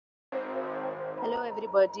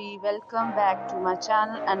everybody, welcome back to my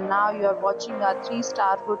channel, and now you are watching a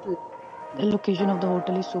 3-star hotel. The location of the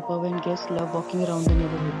hotel is superb and guests love walking around the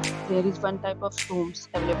neighborhood. There is one type of rooms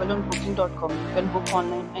available on booking.com. You can book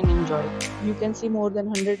online and enjoy. You can see more than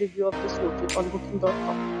 100 reviews of this hotel on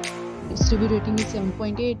booking.com. Its review rating is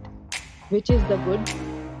 7.8, which is the good.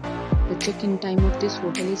 The check-in time of this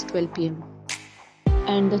hotel is 12 p.m.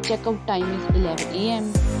 and the checkout time is 11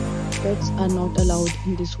 a.m. Pets are not allowed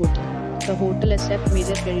in this hotel. The hotel accepts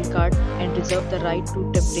major credit cards and reserves the right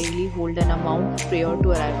to temporarily hold an amount prior to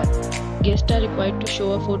arrival. Guests are required to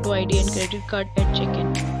show a photo ID and credit card at check-in.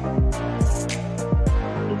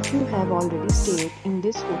 If you have already stayed in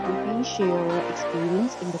this hotel, please share your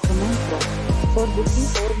experience in the comment box. For booking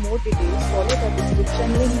or more details, follow the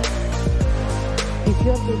description link. If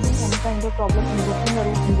you are facing any kind of problem in booking a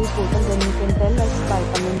room in this hotel, then you can tell us by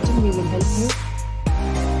commenting. We will help you.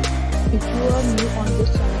 If you are new on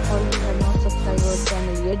this channel or you have not subscribed our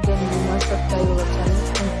channel yet, then you must subscribe our channel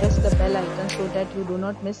and press the bell icon so that you do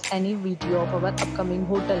not miss any video of our upcoming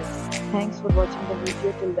hotel. Thanks for watching the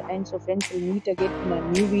video till the end. So friends, we'll meet again in a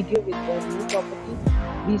new video with a new property.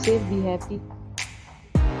 Be safe, be happy.